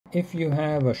If you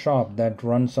have a shop that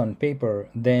runs on paper,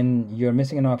 then you're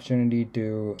missing an opportunity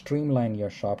to streamline your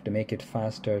shop to make it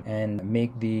faster and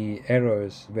make the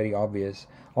errors very obvious.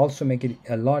 Also, make it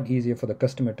a lot easier for the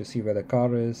customer to see where the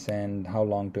car is and how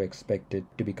long to expect it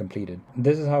to be completed.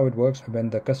 This is how it works. When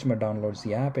the customer downloads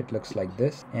the app, it looks like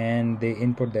this, and they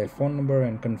input their phone number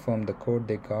and confirm the code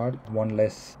they got. One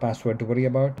less password to worry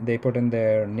about. They put in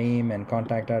their name and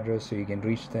contact address so you can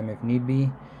reach them if need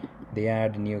be. They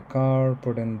add a new car,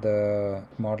 put in the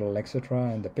model, etc.,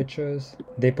 and the pictures.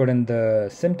 They put in the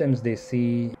symptoms they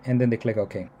see, and then they click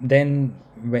OK. Then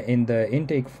in the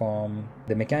intake form,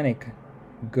 the mechanic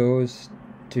goes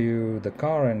to the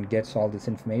car and gets all this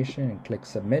information and clicks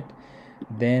submit.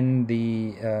 Then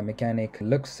the mechanic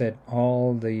looks at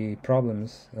all the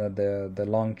problems, the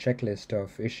long checklist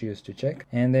of issues to check,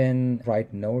 and then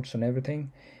write notes on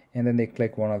everything, and then they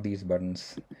click one of these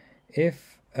buttons.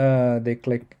 If they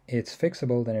click it's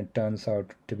fixable, then it turns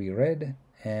out to be red,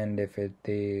 and if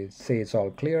they say it's all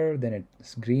clear, then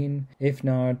it's green. If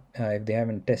not, if they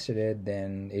haven't tested it,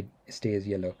 then it stays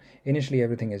yellow. Initially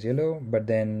everything is yellow, but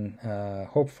then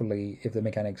hopefully if the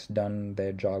mechanic's done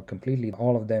their job completely,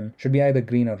 all of them should be either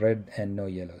green or red and no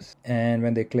yellows. And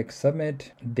when they click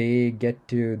submit, they get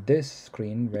to this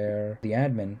screen where the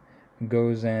admin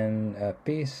goes and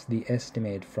pastes the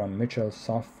estimate from Mitchell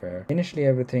software. Initially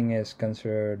everything is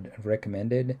considered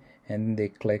recommended, and they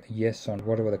click yes on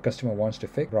whatever the customer wants to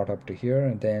fix, brought up to here,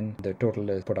 and then the total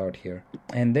is put out here.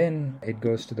 And then it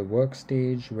goes to the work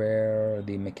stage where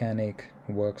the mechanic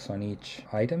works on each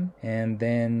item, and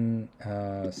then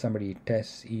somebody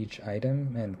tests each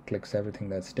item and clicks everything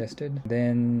that's tested.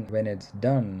 Then when it's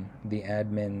done, the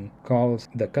admin calls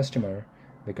the customer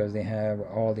because they have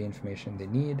all the information they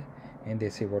need, and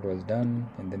they say what was done,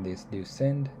 and then they do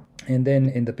send. And then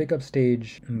in the pickup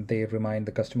stage, they remind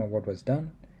the customer what was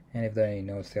done, and if there are any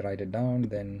notes, they write it down,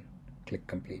 then click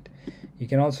complete. You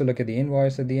can also look at the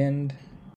invoice at the end